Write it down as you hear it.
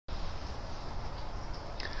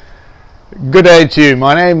Good day to you.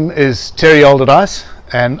 My name is Terry Alderdice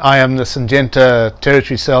and I am the Syngenta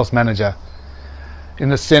Territory Sales Manager in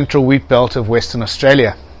the central wheat belt of Western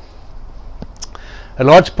Australia. A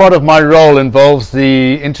large part of my role involves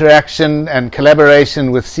the interaction and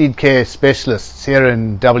collaboration with seed care specialists here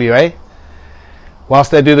in WA,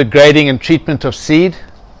 whilst they do the grading and treatment of seed,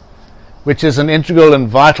 which is an integral and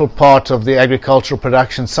vital part of the agricultural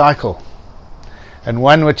production cycle, and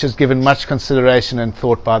one which is given much consideration and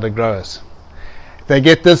thought by the growers. If they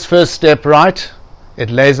get this first step right,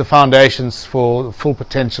 it lays the foundations for the full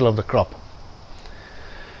potential of the crop.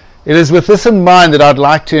 It is with this in mind that I'd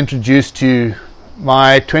like to introduce to you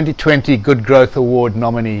my 2020 Good Growth Award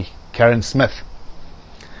nominee, Karen Smith.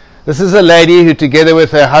 This is a lady who, together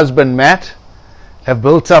with her husband Matt, have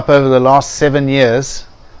built up over the last 7 years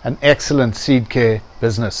an excellent seed care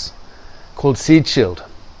business called Seed Shield.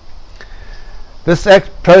 This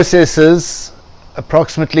processes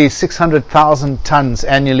approximately 600,000 tonnes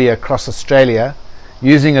annually across Australia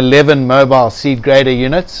using 11 mobile seed grader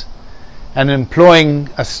units and employing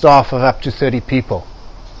a staff of up to 30 people.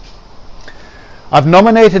 I've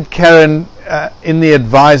nominated Karen in the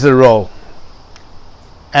advisor role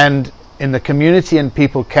and in the community and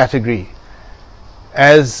people category,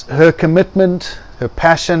 as her commitment, her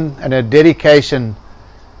passion and her dedication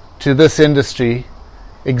to this industry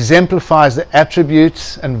exemplifies the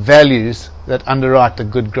attributes and values that underwrite the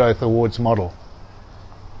Good Growth Awards model.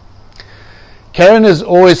 Karen is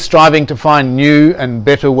always striving to find new and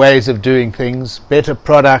better ways of doing things, better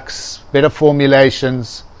products, better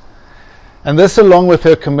formulations, and this, along with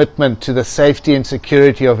her commitment to the safety and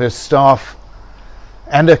security of her staff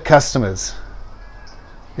and her customers,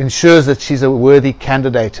 ensures that she's a worthy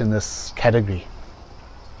candidate in this category.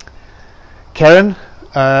 Karen,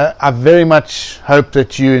 I very much hope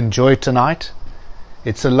that you enjoy tonight.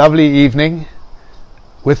 It's a lovely evening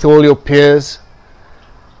with all your peers,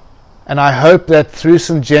 and I hope that through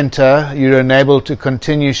Syngenta you're enabled to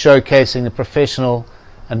continue showcasing the professional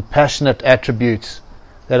and passionate attributes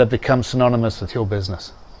that have become synonymous with your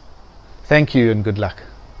business. Thank you and good luck.